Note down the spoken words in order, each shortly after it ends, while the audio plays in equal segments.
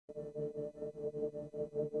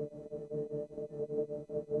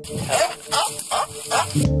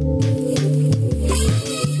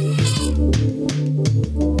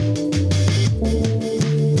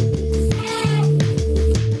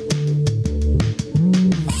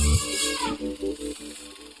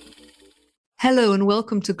Hello and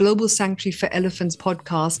welcome to Global Sanctuary for Elephants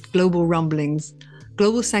podcast, Global Rumblings.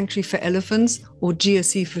 Global Sanctuary for Elephants, or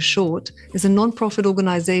GSE for short, is a non-profit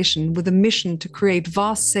organization with a mission to create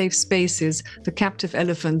vast safe spaces for captive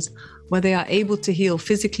elephants where they are able to heal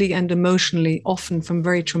physically and emotionally, often from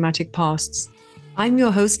very traumatic pasts. I'm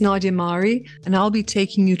your host, Nadia Mari, and I'll be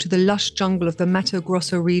taking you to the lush jungle of the Mato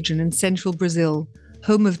Grosso region in central Brazil,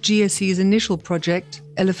 home of GSE's initial project,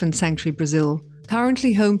 Elephant Sanctuary Brazil.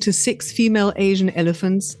 Currently home to 6 female Asian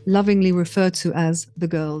elephants, lovingly referred to as the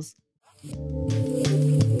girls.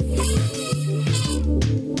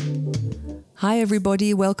 Hi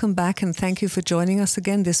everybody, welcome back and thank you for joining us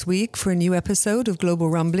again this week for a new episode of Global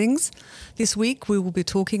Rumblings. This week we will be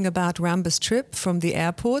talking about Ramba's trip from the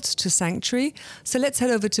airport to Sanctuary. So let's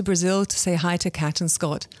head over to Brazil to say hi to Kat and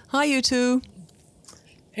Scott. Hi you two.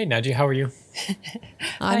 Hey Nadia, how are you?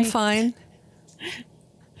 I'm fine.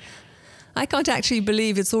 I can't actually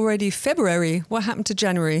believe it's already February. What happened to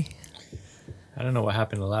January? I don't know what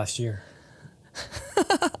happened last year.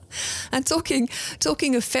 And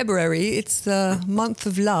talking of February, it's the month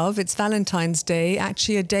of love. It's Valentine's Day,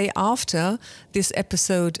 actually a day after this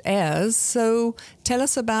episode airs. So tell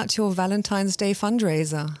us about your Valentine's Day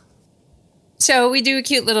fundraiser. So we do a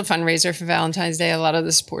cute little fundraiser for Valentine's Day. A lot of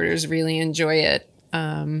the supporters really enjoy it.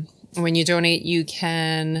 When you donate, you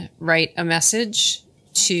can write a message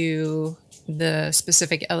to the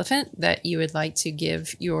specific elephant that you would like to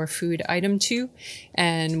give your food item to.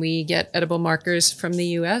 And we get edible markers from the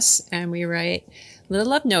US and we write little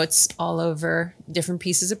love notes all over different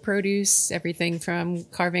pieces of produce, everything from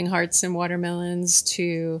carving hearts and watermelons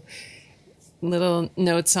to little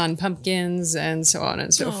notes on pumpkins and so on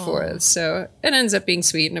and so forth. So it ends up being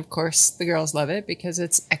sweet. And of course, the girls love it because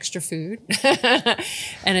it's extra food.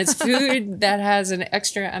 And it's food that has an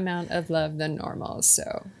extra amount of love than normal.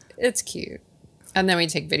 So it's cute. And then we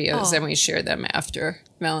take videos and we share them after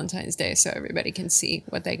Valentine's Day so everybody can see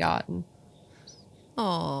what they got.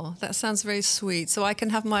 Oh, that sounds very sweet. So I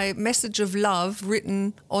can have my message of love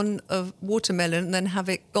written on a watermelon and then have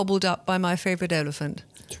it gobbled up by my favorite elephant.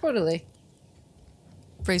 Totally.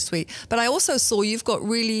 Very sweet. But I also saw you've got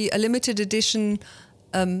really a limited edition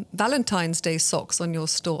Valentine's Day socks on your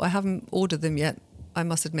store. I haven't ordered them yet, I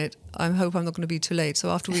must admit. I hope I'm not going to be too late.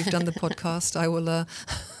 So after we've done the podcast, I will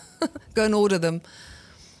go and order them.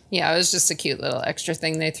 Yeah, it was just a cute little extra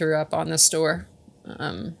thing they threw up on the store.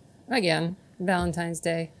 Again, Valentine's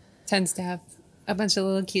Day tends to have a bunch of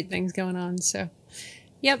little cute things going on. So,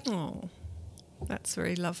 yep. Oh, that's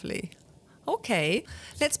very lovely. Okay,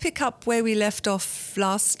 let's pick up where we left off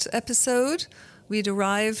last episode. We'd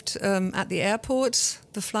arrived at the airport.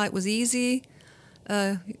 The flight was easy.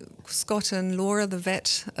 Scott and Laura, the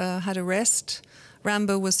vet, had a rest.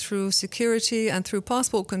 Ramba was through security and through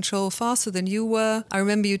passport control faster than you were. I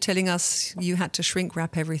remember you telling us you had to shrink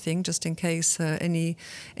wrap everything just in case any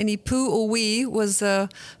poo or wee was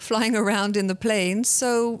flying around in the plane.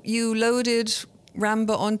 So you loaded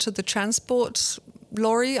Ramba onto the transport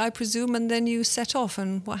lorry, I presume, and then you set off.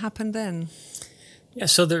 And what happened then? Yeah,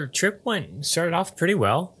 so the trip started off pretty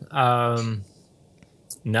well.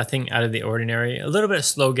 Nothing out of the ordinary. A little bit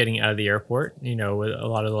slow getting out of the airport, with a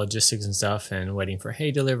lot of logistics and stuff and waiting for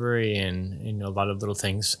hay delivery and, a lot of little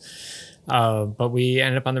things. But we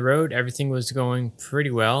ended up on the road. Everything was going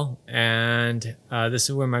pretty well. And this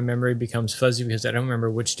is where my memory becomes fuzzy because I don't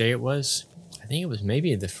remember which day it was. I think it was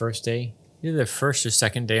maybe the first day, either the first or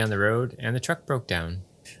second day on the road, and the truck broke down.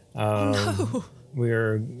 No. We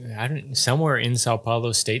were somewhere in Sao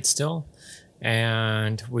Paulo state still.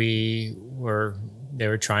 And we were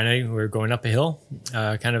going up a hill,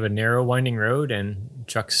 kind of a narrow winding road, and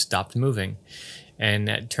trucks stopped moving. And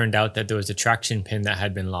it turned out that there was a traction pin that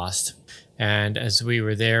had been lost. And as we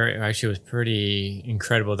were there, it actually was pretty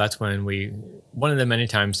incredible. That's when one of the many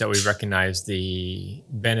times that we recognized the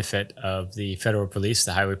benefit of the federal police,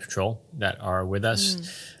 the highway patrol that are with us.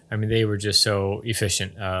 I mean, they were just so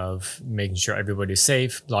efficient of making sure everybody's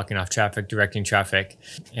safe, blocking off traffic, directing traffic.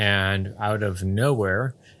 And out of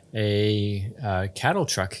nowhere, a cattle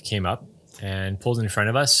truck came up and pulled in front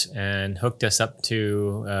of us and hooked us up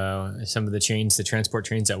to some of the transport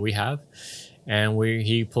trains that we have. And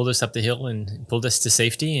he pulled us up the hill and pulled us to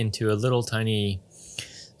safety into a little tiny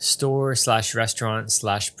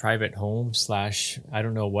store/restaurant/private home/ I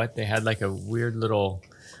don't know what. They had like a weird little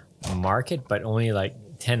market, but only like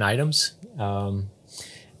 10 items.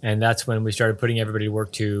 And that's when we started putting everybody to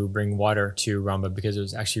work to bring water to Ramba, because it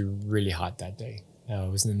was actually really hot that day.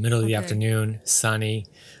 It was in the middle of the afternoon, sunny,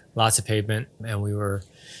 lots of pavement, and we were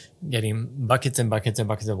getting buckets and buckets and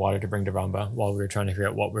buckets of water to bring to Ramba while we were trying to figure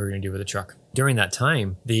out what we were going to do with the truck. During that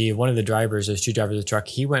time, one of the drivers, there's two drivers of the truck,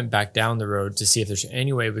 he went back down the road to see if there's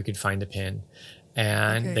any way we could find a pin.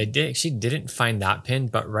 And she didn't find that pin,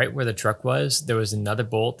 but right where the truck was, there was another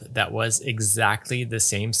bolt that was exactly the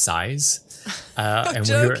same size. And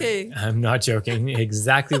joking. I'm not joking.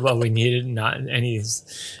 Exactly what we needed.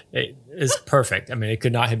 It is perfect. I mean, it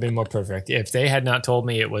could not have been more perfect. If they had not told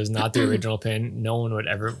me it was not the original pin, no one would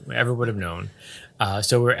ever would have known.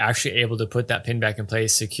 So we're actually able to put that pin back in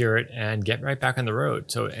place, secure it, and get right back on the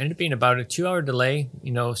road. So it ended up being about a 2-hour delay,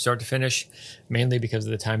 start to finish, mainly because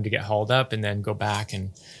of the time to get hauled up and then go back.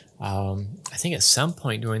 And I think at some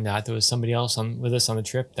point during that, there was somebody else with us on the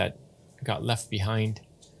trip that got left behind.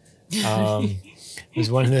 It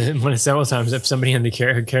was one of several times that somebody in the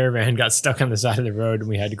caravan got stuck on the side of the road, and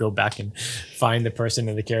we had to go back and find the person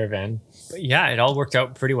in the caravan. But yeah, it all worked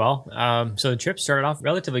out pretty well. So the trip started off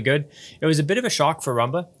relatively good. It was a bit of a shock for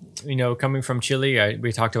Ramba, coming from Chile.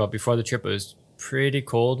 We talked about before the trip, it was pretty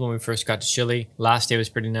cold when we first got to Chile. Last day was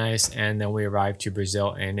pretty nice, and then we arrived to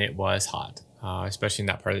Brazil, and it was hot, especially in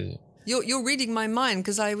that part of the. You're reading my mind,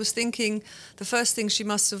 because I was thinking the first thing she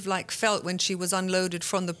must have felt when she was unloaded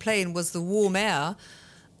from the plane was the warm air,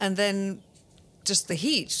 and then just the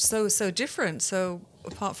heat. So different. So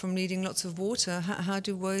apart from needing lots of water,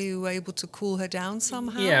 were you able to cool her down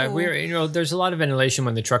somehow? Yeah, there's a lot of ventilation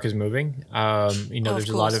when the truck is moving. There's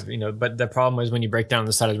a lot of, but the problem is when you break down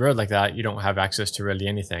the side of the road like that, you don't have access to really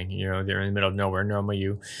anything. They're in the middle of nowhere. Normally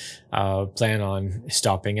you plan on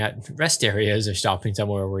stopping at rest areas or stopping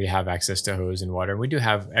somewhere where you have access to hose and water. And we do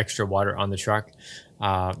have extra water on the truck.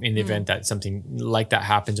 In the event that something like that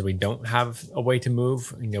happens and we don't have a way to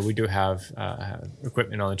move, we do have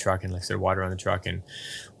equipment on the truck, and like I said, water on the truck and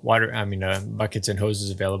buckets and hoses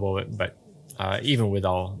available. But even with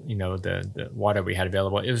all, the water we had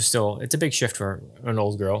available, it's a big shift for an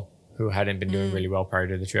old girl who hadn't been doing really well prior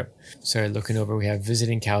to the trip. So looking over, we have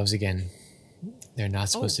visiting cows again. They're not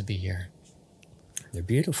supposed to be here. They're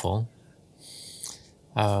beautiful.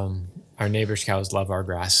 Our neighbor's cows love our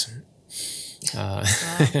grass.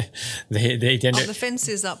 They tend to. Are the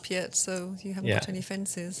fences up yet? So you haven't got any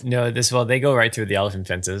fences? No, they go right through the elephant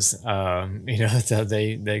fences. So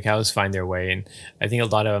the cows find their way, and I think a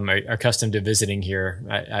lot of them are accustomed to visiting here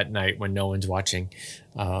at night when no one's watching.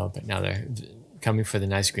 But now they're coming for the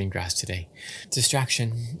nice green grass today.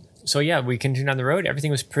 Distraction. So yeah, we continued on the road.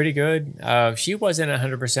 Everything was pretty good. She wasn't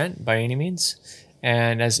 100% by any means.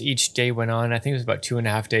 And as each day went on, I think it was about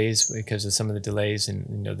 2.5 days because of some of the delays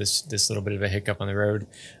and this little bit of a hiccup on the road,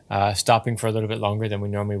 stopping for a little bit longer than we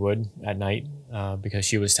normally would at night because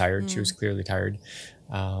she was tired. She was clearly tired.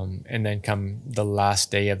 And then come the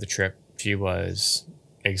last day of the trip, she was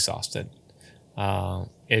exhausted.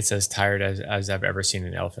 It's as tired as I've ever seen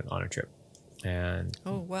an elephant on a trip. And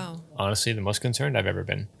honestly, the most concerned I've ever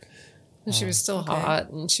been. And she was still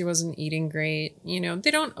hot, and she wasn't eating great.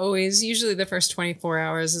 They don't always. Usually the first 24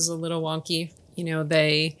 hours is a little wonky.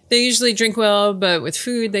 They usually drink well, but with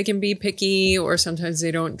food they can be picky, or sometimes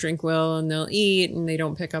they don't drink well and they'll eat and they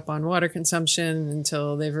don't pick up on water consumption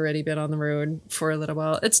until they've already been on the road for a little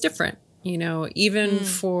while. It's different, even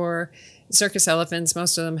for circus elephants,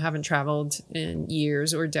 most of them haven't traveled in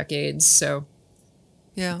years or decades. So,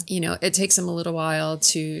 it takes them a little while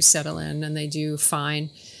to settle in, and they do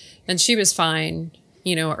fine. And she was fine,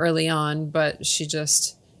 early on, but she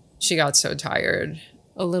got so tired.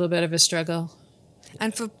 A little bit of a struggle.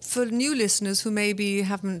 And for new listeners who maybe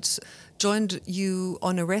haven't joined you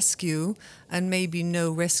on a rescue and maybe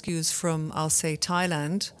know rescues from, I'll say,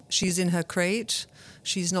 Thailand, she's in her crate.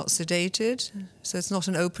 She's not sedated. So it's not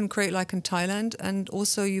an open crate like in Thailand. And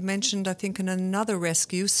also you mentioned, I think, in another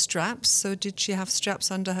rescue, straps. So did she have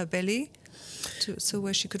straps under her belly? So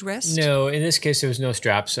where she could rest? No, in this case, there was no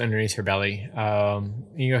straps underneath her belly.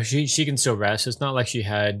 She can still rest. It's not like she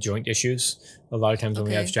had joint issues. A lot of times when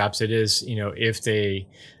we have straps, it is, if they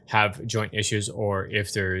have joint issues or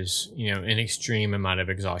if there's, an extreme amount of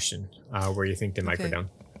exhaustion where you think they might go down.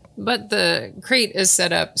 But the crate is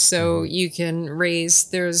set up so you can raise,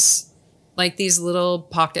 there's like these little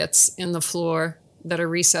pockets in the floor that are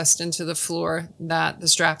recessed into the floor that the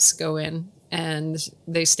straps go in and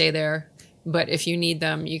they stay there. But if you need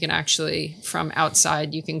them, you can actually, from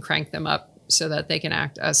outside, you can crank them up so that they can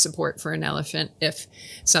act as support for an elephant if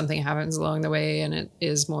something happens along the way and it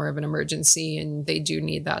is more of an emergency and they do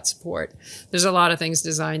need that support. There's a lot of things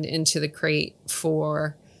designed into the crate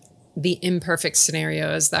for the imperfect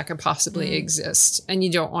scenarios that could possibly exist. And you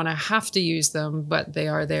don't want to have to use them, but they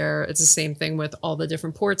are there. It's the same thing with all the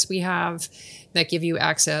different ports we have that give you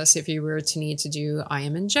access if you were to need to do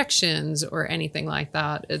IM injections or anything like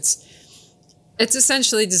that. It's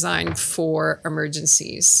essentially designed for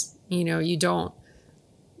emergencies. You know, you don't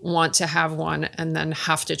want to have one and then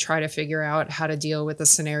have to try to figure out how to deal with a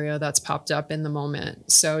scenario that's popped up in the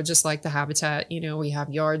moment. So just like the habitat, you know, we have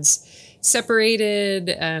yards separated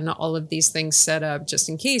and all of these things set up just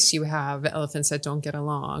in case you have elephants that don't get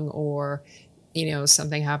along, or, you know,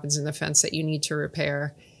 something happens in the fence that you need to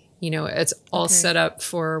repair. You know, it's all set up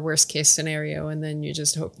for worst case scenario, and then you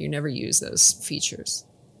just hope you never use those features.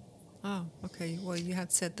 Oh, okay. Well, you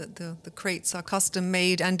had said that the crates are custom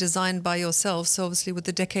made and designed by yourself. So obviously with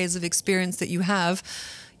the decades of experience that you have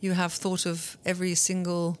thought of every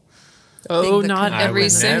single Oh, not every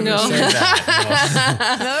single.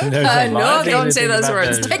 No, don't say those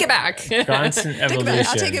words. Take it back. Constant evolution.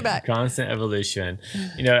 I'll take it back. Constant evolution.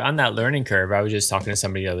 You know, on that learning curve, I was just talking to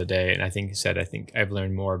somebody the other day, and I think I've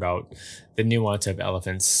learned more about the nuance of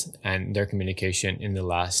elephants and their communication in the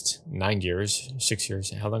last 9 years, 6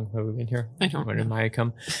 years. How long have we been here? I don't know. When did Maya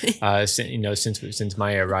come? Since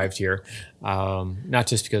Maya arrived here, not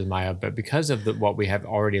just because of Maya, but because of what we have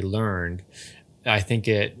already learned. I think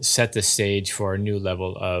it set the stage for a new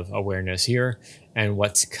level of awareness here, and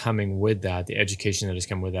what's coming with that, the education that has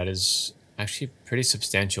come with that, is actually pretty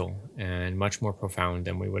substantial and much more profound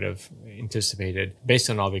than we would have anticipated based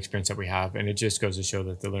on all the experience that we have. And it just goes to show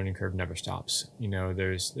that the learning curve never stops. You know,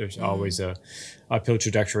 there's always a uphill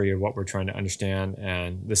trajectory of what we're trying to understand.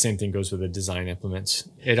 And the same thing goes with the design implements.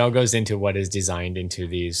 It all goes into what is designed into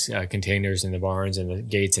these containers in the barns and the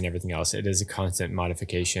gates and everything else. It is a constant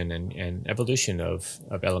modification and evolution of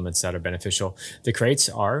elements that are beneficial. The crates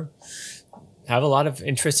have a lot of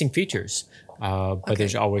interesting features. But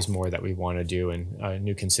there's always more that we want to do, and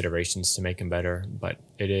new considerations to make them better. But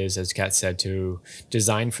it is, as Kat said, to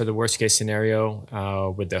design for the worst case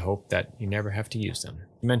scenario with the hope that you never have to use them.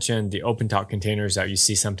 You mentioned the open top containers that you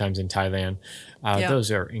see sometimes in Thailand.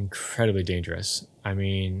 Those are incredibly dangerous. I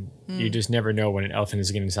mean, you just never know when an elephant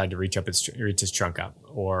is going to decide to reach its trunk up,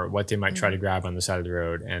 or what they might try to grab on the side of the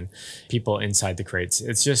road, and people inside the crates.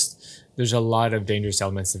 It's just, there's a lot of dangerous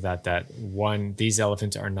elements of that these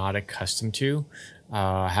elephants are not accustomed to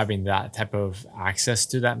having that type of access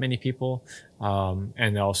to that many people.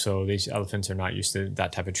 And also these elephants are not used to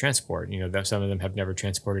that type of transport. You know, some of them have never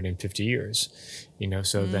transported in 50 years, you know,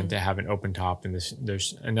 so then to have an open top, and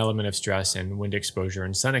there's an element of stress and wind exposure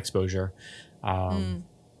and sun exposure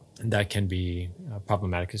that can be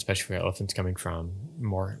problematic, especially for elephants coming from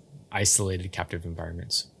more isolated captive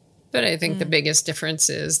environments. But I think the biggest difference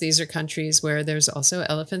is these are countries where there's also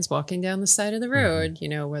elephants walking down the side of the road, you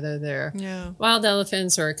know, whether they're wild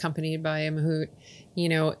elephants or accompanied by a mahout. You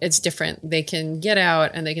know, it's different. They can get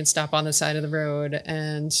out and they can stop on the side of the road.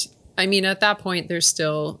 And I mean, at that point, they're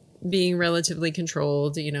still being relatively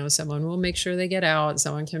controlled. You know, someone will make sure they get out.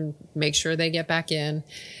 Someone can make sure they get back in.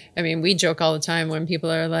 I mean, we joke all the time when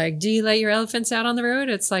people are like, do you let your elephants out on the road?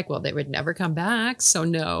 It's like, well, they would never come back. So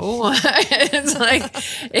no. It's like,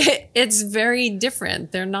 it's very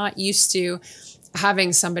different. They're not used to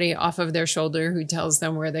having somebody off of their shoulder who tells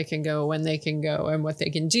them where they can go, when they can go, and what they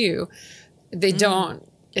can do. They don't.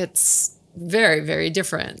 It's very, very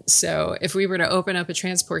different. So if we were to open up a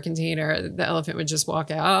transport container, the elephant would just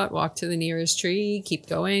walk out, walk to the nearest tree, keep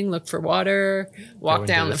going, look for water, walk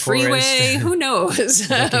down the freeway. Who knows?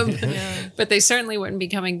 But they certainly wouldn't be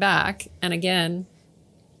coming back. And again,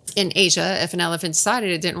 in Asia, if an elephant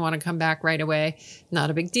decided it didn't want to come back right away, not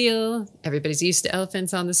a big deal. Everybody's used to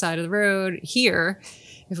elephants on the side of the road. Here,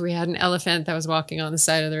 if we had an elephant that was walking on the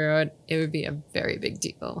side of the road, it would be a very big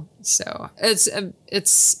deal. So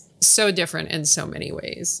it's so different in so many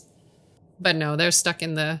ways. But no, they're stuck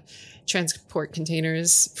in the transport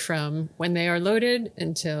containers from when they are loaded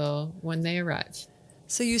until when they arrive.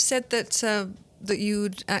 So you said that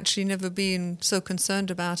you'd actually never been so concerned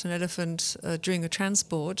about an elephant during a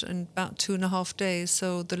transport in about 2.5 days.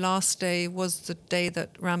 So the last day was the day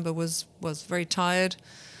that Ramba was very tired.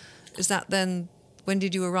 Is that then, when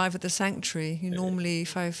did you arrive at the sanctuary? You normally,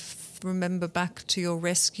 if I remember back to your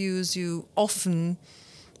rescues, you often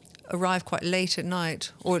arrive quite late at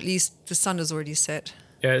night, or at least the sun has already set.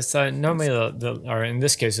 Yeah, it's normally, or in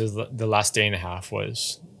this case, the last day and a half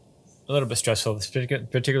was a little bit stressful,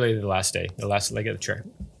 particularly the last day, the last leg of the trip.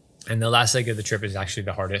 And the last leg of the trip is actually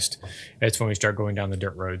the hardest. It's when we start going down the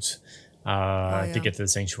dirt roads to get to the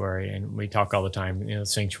sanctuary. And we talk all the time, you know, the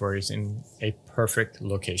sanctuary is in a perfect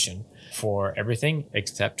location for everything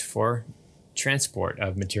except for transport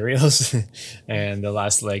of materials and the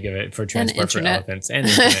last leg of it for transport for elephants and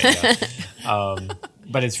internet.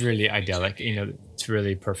 But it's really idyllic. It's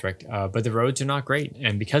really perfect. But the roads are not great.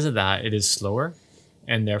 And because of that, it is slower.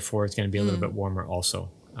 And therefore, it's going to be a little bit warmer also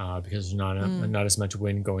because there's not as much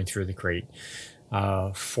wind going through the crate.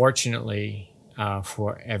 Fortunately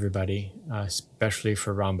for everybody, especially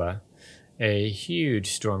for Ramba, a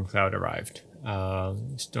huge storm cloud arrived.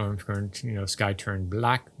 Storm turned, sky turned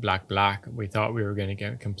black. We thought we were going to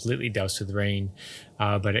get completely doused with rain,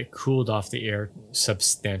 but it cooled off the air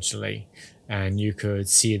substantially. And you could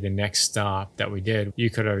see the next stop that we did. You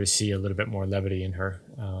could already see a little bit more levity in her.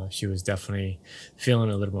 She was definitely feeling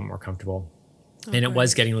a little bit more comfortable. And it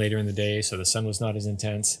was getting later in the day, so the sun was not as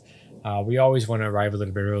intense. We always want to arrive a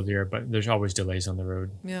little bit earlier, but there's always delays on the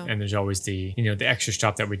road. Yeah. And there's always the extra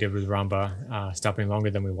stop that we did with Ramba, stopping longer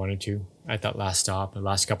than we wanted to at that last stop. The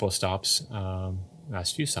last couple of stops,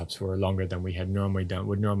 last few stops were longer than we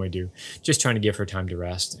would normally do. Just trying to give her time to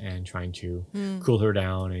rest and trying to cool her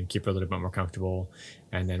down and keep her a little bit more comfortable.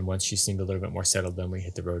 And then once she seemed a little bit more settled, then we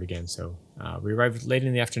hit the road again. So we arrived late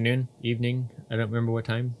in the evening. I don't remember what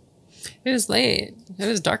time. It was late. It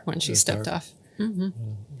was dark when she stepped off. Mm-hmm.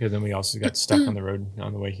 Because then we also got stuck on the road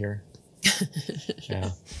on the way here.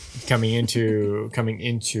 Yeah, coming into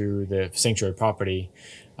the sanctuary property,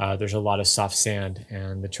 there's a lot of soft sand,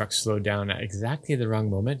 and the truck slowed down at exactly the wrong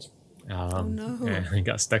moment. And he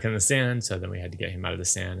got stuck in the sand, so then we had to get him out of the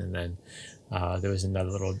sand, and then there was another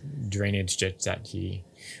little drainage ditch that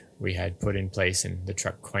we had put in place, and the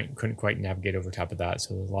truck couldn't quite navigate over top of that,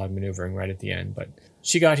 so there was a lot of maneuvering right at the end. But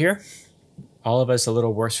she got here. All of us a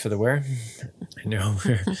little worse for the wear. I know.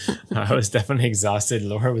 I was definitely exhausted.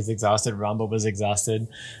 Laura was exhausted. Ramba was exhausted.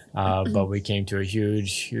 But we came to a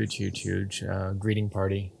huge greeting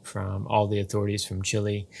party from all the authorities from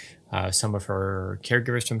Chile. Some of her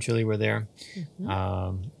caregivers from Chile were there.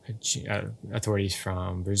 Authorities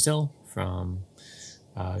from Brazil, from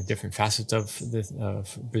different facets of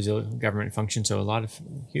Brazil government function. So a lot of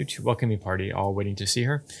huge welcoming party, all waiting to see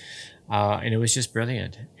her. And it was just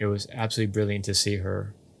brilliant. It was absolutely brilliant to see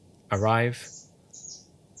her arrive,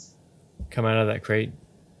 come out of that crate.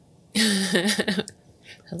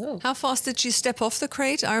 Hello. How fast did she step off the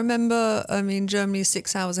crate? I remember, Germany is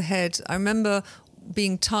 6 hours ahead. I remember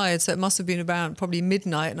being tired, so it must have been about probably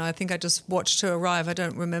midnight, and I think I just watched her arrive. I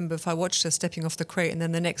don't remember if I watched her stepping off the crate, and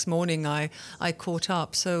then the next morning I caught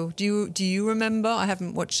up. So do you remember? I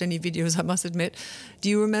haven't watched any videos, I must admit. Do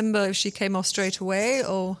you remember if she came off straight away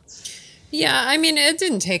or? Yeah, it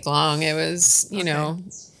didn't take long. It was,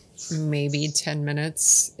 maybe 10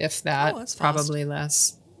 minutes, if that, that's probably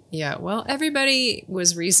less. Yeah, well, everybody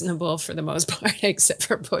was reasonable for the most part, except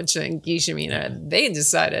for Pocha and Gishimina. They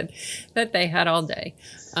decided that they had all day.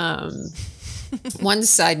 One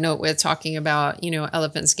side note with talking about,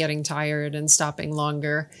 elephants getting tired and stopping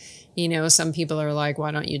longer. Some people are like,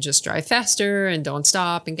 why don't you just drive faster and don't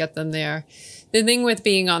stop and get them there? The thing with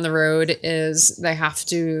being on the road is they have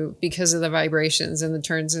to, because of the vibrations and the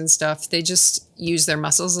turns and stuff, they just use their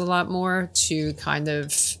muscles a lot more to kind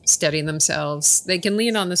of steady themselves. They can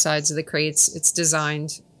lean on the sides of the crates. It's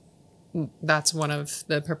designed. That's one of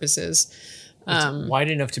the purposes. It's wide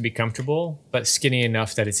enough to be comfortable, but skinny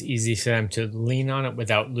enough that it's easy for them to lean on it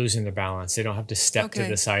without losing their balance. They don't have to step to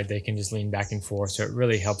the side. They can just lean back and forth. So it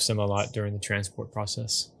really helps them a lot during the transport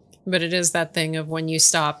process. But it is that thing of when you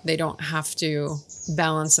stop, they don't have to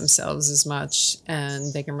balance themselves as much,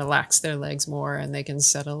 and they can relax their legs more, and they can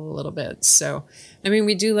settle a little bit. So,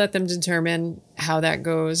 we do let them determine how that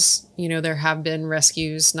goes. There have been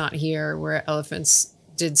rescues, not here, where elephants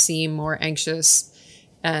did seem more anxious,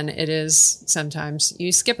 and it is sometimes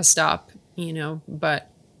you skip a stop,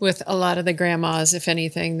 but with a lot of the grandmas, if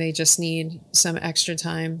anything, they just need some extra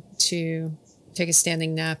time to take a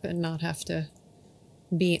standing nap and not have to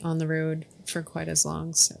be on the road for quite as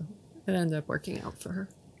long. So it ended up working out for her.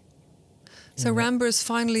 So Ramba is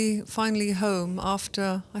finally home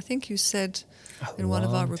after, I think you said in one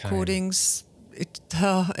of our recordings,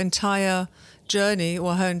 her entire journey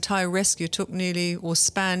or her entire rescue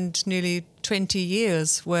spanned nearly 20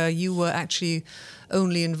 years, where you were actually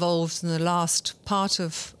only involved in the last part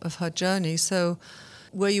of her journey. So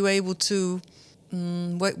were you able to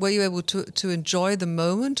enjoy the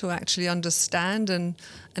moment, or actually understand and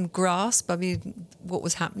grasp, what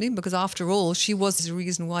was happening? Because after all, she was the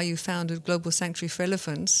reason why you founded Global Sanctuary for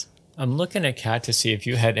Elephants. I'm looking at Kat to see if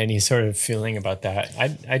you had any sort of feeling about that.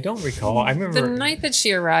 I don't recall. I remember the night that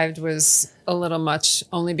she arrived was a little much,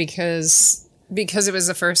 only because it was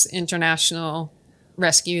the first international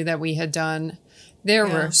rescue that we had done. There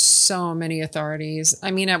Yeah. were so many authorities.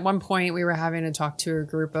 I mean, at one point we were having to talk to a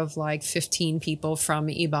group of like 15 people from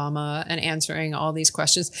IBAMA and answering all these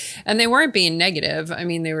questions. And they weren't being negative. I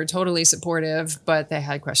mean, they were totally supportive, but they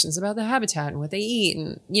had questions about the habitat and what they eat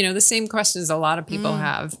and, you know, the same questions a lot of people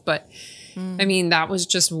have. But I mean, that was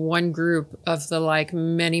just one group of the like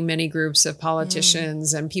many, many groups of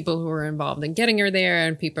politicians and people who were involved in getting her there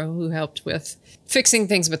and people who helped with fixing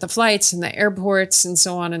things with the flights and the airports and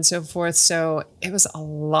so on and so forth. So it was a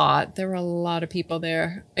lot. There were a lot of people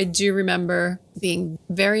there. I do remember being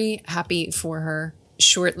very happy for her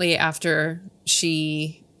shortly after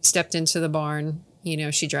she stepped into the barn. You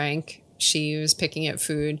know, she drank, she was picking at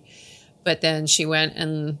food. But then she went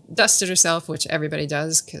and dusted herself, which everybody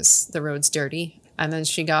does because the road's dirty. And then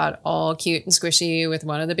she got all cute and squishy with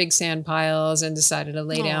one of the big sand piles and decided to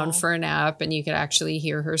lay down for a nap. And you could actually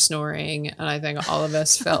hear her snoring. And I think all of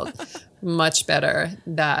us felt much better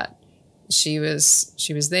that she was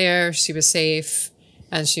there, she was safe,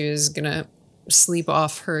 and she was going to sleep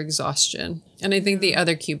off her exhaustion. And I think the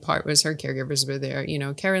other cute part was her caregivers were there. You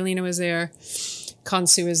know, Carolina was there.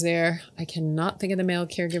 Kansu was there. I cannot think of the male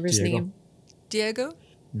caregiver's name. Diego?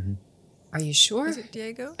 Mm-hmm. Are you sure? Is it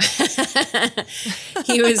Diego?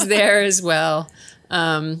 He was there as well.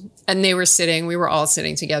 And we were all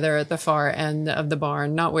sitting together at the far end of the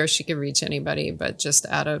barn, not where she could reach anybody, but just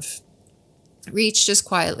out of reach, just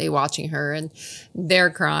quietly watching her. And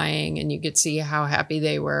they're crying and you could see how happy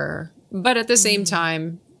they were. But at the same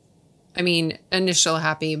time, I mean, initial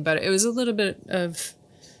happy, but it was a little bit of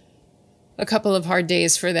a couple of hard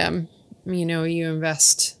days for them. You know, you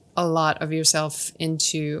invest a lot of yourself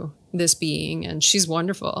into this being and she's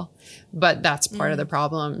wonderful, but that's part of the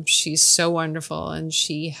problem. She's so wonderful and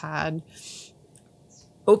she had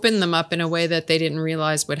opened them up in a way that they didn't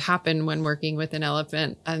realize would happen when working with an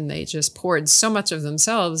elephant, and they just poured so much of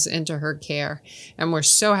themselves into her care and were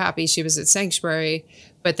so happy she was at sanctuary,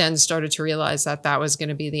 but then started to realize that that was going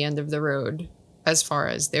to be the end of the road as far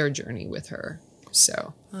as their journey with her.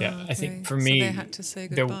 So yeah, I think for me, so they had to say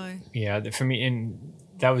goodbye. For me, and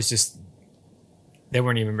that was just, they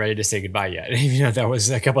weren't even ready to say goodbye yet. You know, that was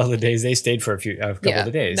a couple of the days. They stayed for a couple of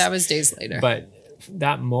the days. That was days later. But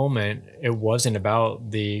that moment, it wasn't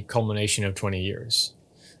about the culmination of 20 years.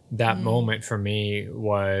 That moment for me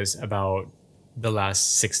was about the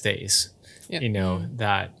last 6 days. Yep. You know,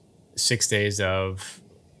 that 6 days of,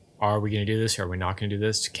 are we going to do this? Are we not going to do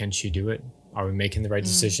this? Can she do it? Are we making the right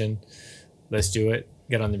decision? Let's do it.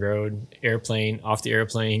 Get on the road, airplane, off the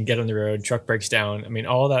airplane, get on the road, truck breaks down. I mean,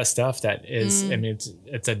 all that stuff that is, I mean,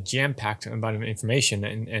 it's a jam-packed amount of information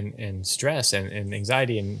and stress and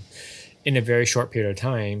anxiety and in a very short period of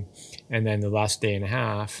time. And then the last day and a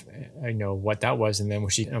half, I know what that was. And then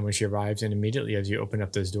when she arrives and immediately as you open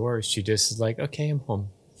up those doors, she just is like, okay, I'm home.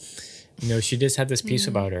 You know, she just had this peace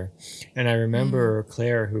about her. And I remember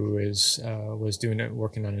Claire, who was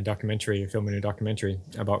working on filming a documentary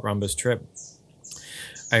about Ramba's trip.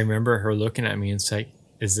 I remember her looking at me and saying,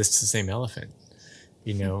 is this the same elephant?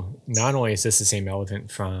 You know, not only is this the same elephant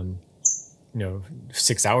from,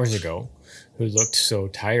 6 hours ago, who looked so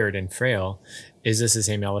tired and frail, is this the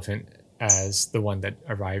same elephant as the one that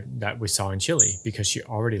arrived that we saw in Chile? Because she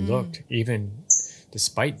already looked, even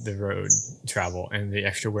despite the road travel and the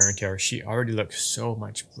extra wear and tear, she already looked so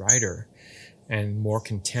much brighter and more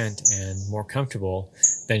content and more comfortable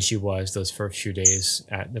than she was those first few days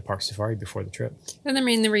at the park safari before the trip. And I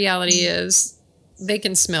mean, the reality is they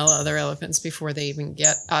can smell other elephants before they even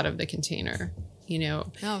get out of the container, you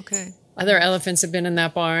know. Oh, okay. Other elephants have been in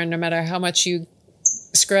that barn, no matter how much you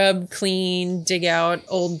scrub, clean, dig out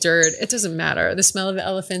old dirt, it doesn't matter. The smell of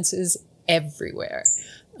elephants is everywhere.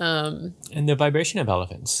 And the vibration of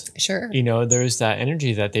elephants. Sure. You know, there's that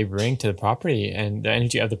energy that they bring to the property and the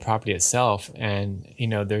energy of the property itself. And, you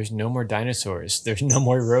know, there's no more dinosaurs. There's no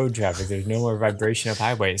more road traffic. There's no more vibration of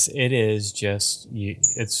highways. It is just,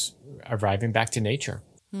 it's arriving back to nature.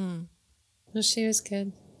 Well, she was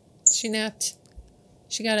good. She napped.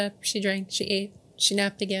 She got up. She drank. She ate. She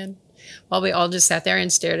napped again. While we all just sat there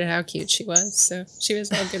and stared at how cute she was. So she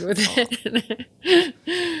was all good with it.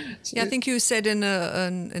 Yeah, I think you said in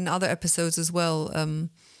other episodes as well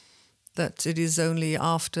that it is only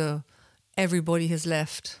after everybody has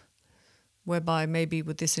left, whereby maybe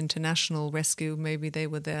with this international rescue, maybe they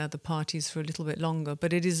were there, the parties for a little bit longer.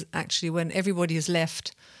 But it is actually when everybody has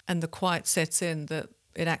left and the quiet sets in that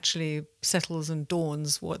it actually settles and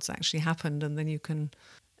dawns what's actually happened. And then you can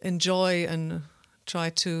enjoy and try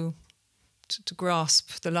to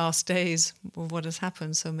grasp the last days of what has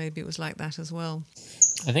happened. So maybe it was like that as well.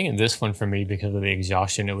 I think in this one for me, because of the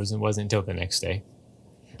exhaustion, it wasn't until the next day.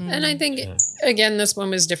 And I think, again, this one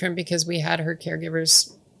was different because we had her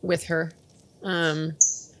caregivers with her. And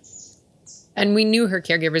we knew her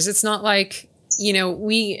caregivers. It's not like,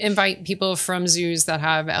 we invite people from zoos that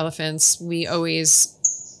have elephants. We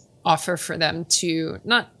always offer for them to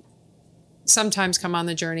not sometimes come on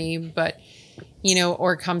the journey, but,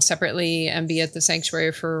 or come separately and be at the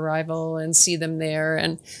sanctuary for arrival and see them there.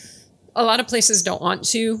 And a lot of places don't want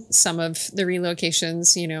to. Some of the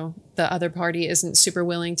relocations, the other party isn't super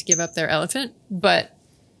willing to give up their elephant. But,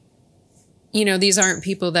 these aren't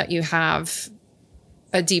people that you have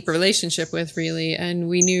a deep relationship with, really. And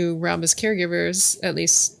we knew Ramba's caregivers, at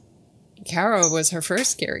least Cara was her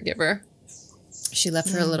first caregiver. She left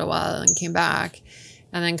for a little while and came back.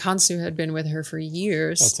 And then Kansu had been with her for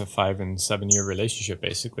years. That's a 5 and 7 year relationship,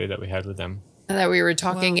 basically, that we had with them. And that we were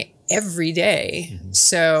talking every day.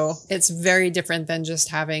 So it's very different than just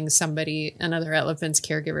having another elephant's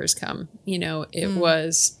caregivers come. It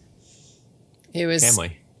was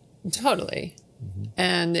family. Totally.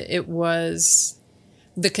 And it was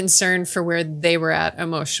the concern for where they were at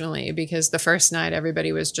emotionally, because the first night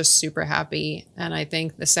everybody was just super happy. And I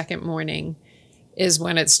think the second morning is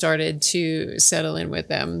when it started to settle in with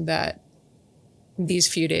them that these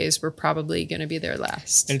few days were probably going to be their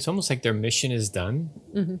last. And it's almost like their mission is done,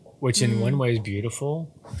 which in one way is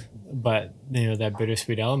beautiful. But, that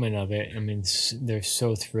bittersweet element of it, I mean, they're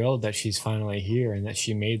so thrilled that she's finally here and that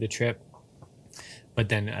she made the trip. But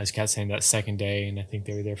then, as Kat's saying, that second day, and I think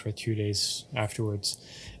they were there for 2 days afterwards,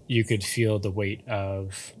 you could feel the weight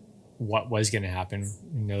of what was going to happen.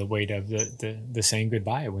 The weight of the saying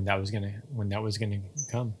goodbye when that was going to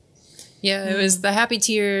come. Yeah, it was the happy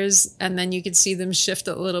tears, and then you could see them shift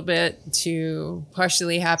a little bit to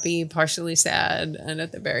partially happy, partially sad, and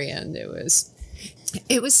at the very end, it was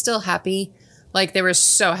still happy. Like, they were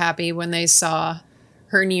so happy when they saw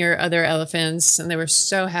her near other elephants, and they were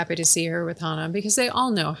so happy to see her with Hana, because they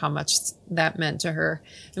all know how much that meant to her.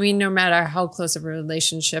 I mean, no matter how close of a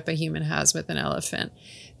relationship a human has with an elephant.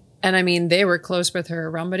 And I mean, they were close with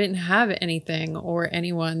her. Ramba didn't have anything or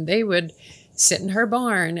anyone. They would sit in her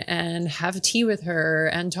barn and have tea with her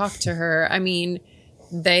and talk to her. I mean,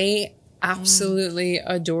 they absolutely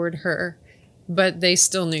adored her. But they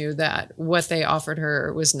still knew that what they offered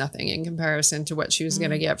her was nothing in comparison to what she was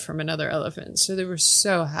going to get from another elephant. So they were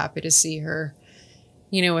so happy to see her,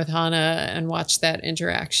 with Hana and watch that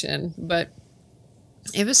interaction. But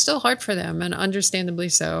it was still hard for them, and understandably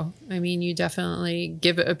so. I mean, you definitely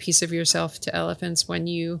give a piece of yourself to elephants when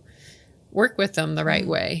you work with them the right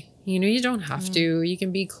way. You don't have to. You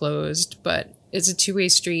can be closed, but it's a two-way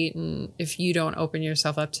street. And if you don't open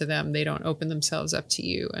yourself up to them, they don't open themselves up to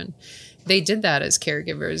you. And they did that as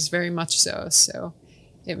caregivers, very much so. So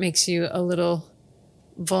it makes you a little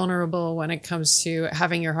vulnerable when it comes to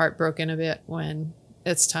having your heart broken a bit when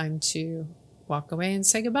it's time to walk away and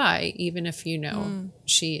say goodbye, even if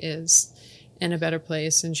she is in a better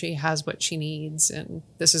place and she has what she needs and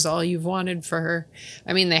this is all you've wanted for her.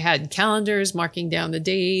 I mean, they had calendars marking down the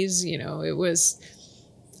days. It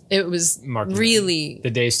was marking really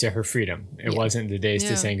the days to her freedom. It wasn't the days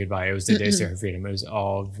to saying goodbye. It was the days to her freedom. It was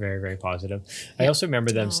all very, very positive. I also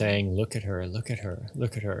remember them saying, look at her, look at her,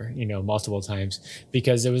 look at her, multiple times,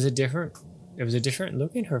 because there was a different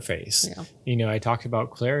look in her face. Yeah. I talked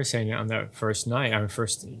about Claire saying it on that first night, the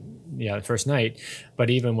first night. But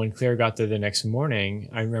even when Claire got there the next morning,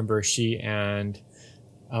 I remember she and,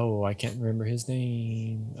 I can't remember his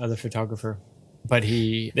name, other photographer. But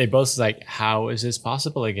they both like, how is this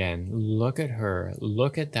possible again? Look at her.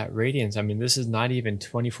 Look at that radiance. I mean, this is not even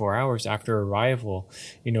 24 hours after arrival,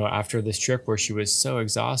 after this trip where she was so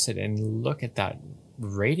exhausted. And look at that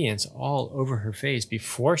radiance all over her face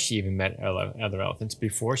before she even met other elephants,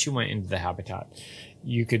 before she went into the habitat.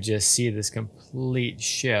 You could just see this complete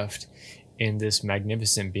shift in this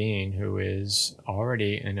magnificent being who is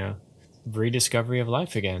already in a rediscovery of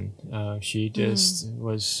life again. She just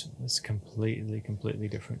was completely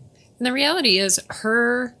different. And the reality is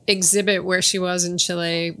her exhibit where she was in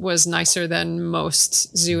Chile was nicer than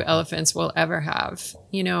most zoo elephants will ever have.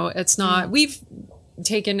 It's not, we've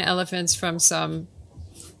taken elephants from some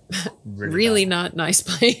really not nice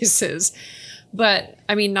places. But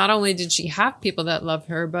I mean, not only did she have people that loved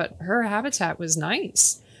her, but her habitat was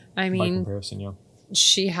nice. I mean, by comparison, yeah.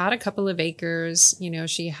 She had a couple of acres,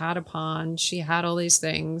 she had a pond, she had all these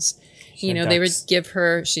things. They would give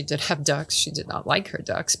her, she did have ducks. She did not like her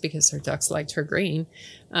ducks because her ducks liked her green.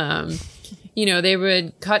 They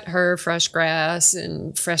would cut her fresh grass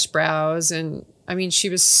and fresh browse. And I mean,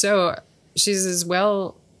 she's as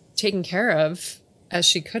well taken care of as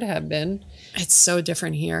she could have been. It's so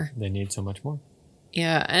different here. They need so much more.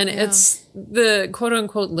 Yeah. And it's the quote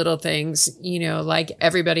unquote little things, like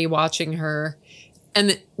everybody watching her.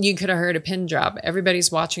 And you could have heard a pin drop. Everybody's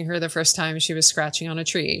watching her the first time she was scratching on a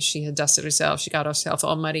tree. She had dusted herself. She got herself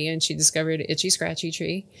all muddy and she discovered Itchy Scratchy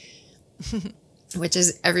Tree, which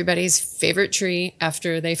is everybody's favorite tree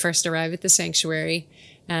after they first arrive at the sanctuary.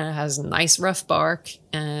 And it has nice rough bark.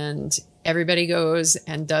 And everybody goes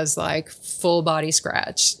and does like full body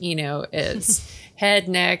scratch. It's head,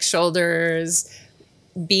 neck, shoulders,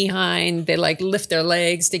 behind. They like lift their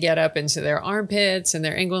legs to get up into their armpits and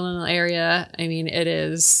their inguinal area. I mean, it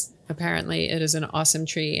is an awesome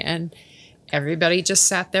tree, and everybody just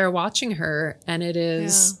sat there watching her. And it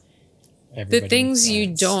is the things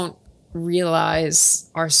you don't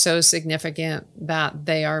realize are so significant that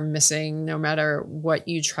they are missing no matter what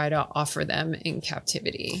you try to offer them in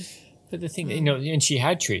captivity. But the thing, and she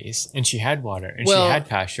had trees, and she had water, and she had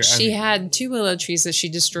pasture. She had 2 willow trees that she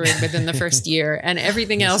destroyed within the first year, and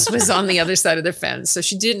everything else was on the other side of the fence. So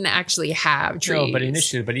she didn't actually have trees.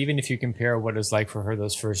 No, but even if you compare what it was like for her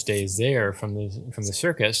those first days there from the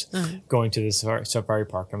circus, going to the safari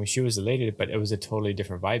park, I mean, she was elated, but it was a totally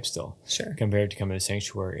different vibe still, compared to coming to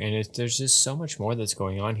sanctuary. And there's just so much more that's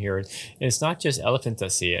going on here. And it's not just elephants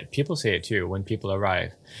that see it; people see it too when people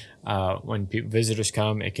arrive. When visitors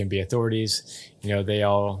come, it can be authorities, they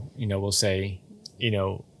all, will say,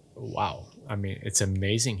 wow, I mean, it's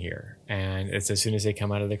amazing here. And it's as soon as they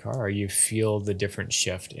come out of the car, you feel the different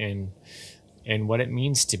shift in what it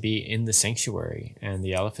means to be in the sanctuary. And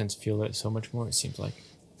the elephants feel it so much more, it seems like.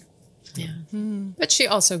 Yeah. But she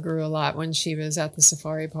also grew a lot when she was at the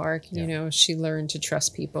safari park. She learned to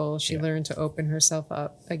trust people. She learned to open herself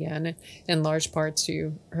up again, in large part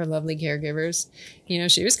to her lovely caregivers.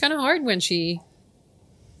 She was kind of hard when she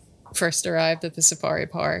first arrived at the safari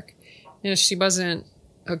park. She wasn't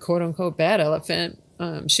a quote unquote bad elephant.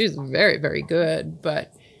 She was very, very good,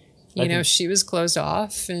 but she was closed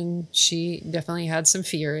off, and she definitely had some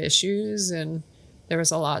fear issues, and there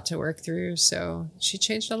was a lot to work through. So she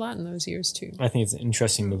changed a lot in those years too. I think it's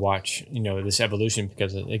interesting to watch, this evolution,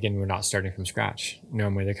 because again, we're not starting from scratch.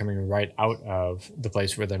 Normally they're coming right out of the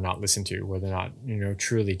place where they're not listened to, where they're not,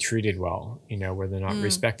 truly treated well, where they're not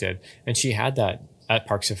respected. And she had that at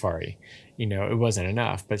Park Safari. It wasn't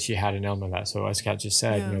enough, but she had an element of that. So as Kat just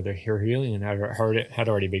said, her healing had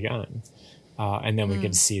already begun. And then we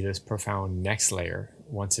can see this profound next layer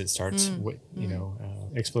once it starts with,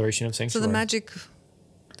 exploration of sanctuary.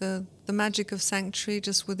 So the magic of sanctuary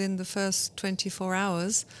just within the first 24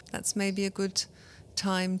 hours, that's maybe a good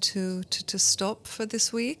time to stop for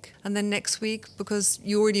this week. And then next week, because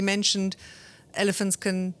you already mentioned elephants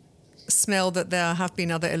can smell that there have been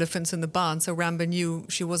other elephants in the barn, so Ramba knew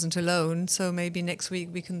she wasn't alone. So maybe next week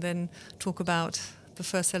we can then talk about the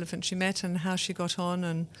first elephant she met and how she got on,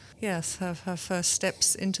 and her first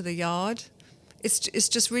steps into the yard. It's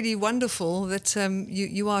just really wonderful that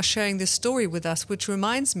you are sharing this story with us, which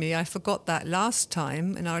reminds me, I forgot that last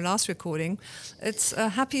time in our last recording. It's a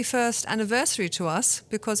happy first anniversary to us,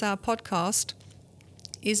 because our podcast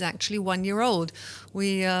is actually 1 year old.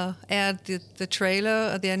 We aired the trailer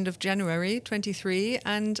at the end of January 23,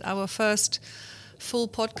 and our first full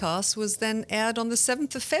podcast was then aired on the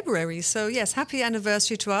 7th of February. So yes, happy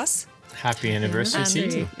anniversary to us. Happy anniversary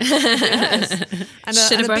to you.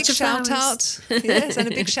 Yes. And a big shout out. Yes, and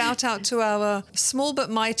a big shout out to our small but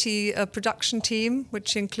mighty production team,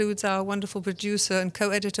 which includes our wonderful producer and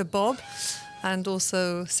co-editor Bob, and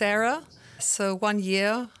also Sarah. So 1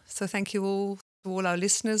 year. So thank you all to all our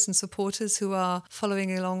listeners and supporters who are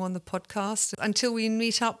following along on the podcast. Until we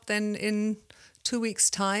meet up then in 2 weeks'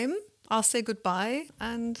 time, I'll say goodbye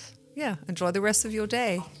and enjoy the rest of your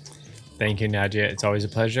day. Thank you, Nadia. It's always a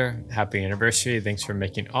pleasure. Happy anniversary. Thanks for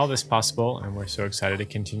making all this possible, and we're so excited to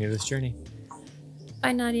continue this journey.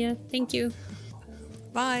 Bye, Nadia. Thank you.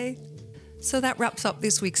 Bye. So that wraps up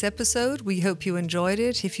this week's episode. We hope you enjoyed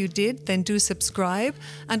it. If you did, then do subscribe,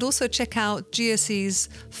 and also check out GSE's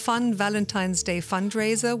fun Valentine's Day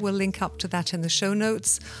fundraiser. We'll link up to that in the show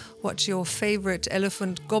notes. Watch your favorite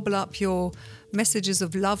elephant gobble up your messages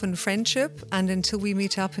of love and friendship. And until we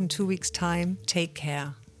meet up in 2 weeks' time, take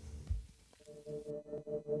care.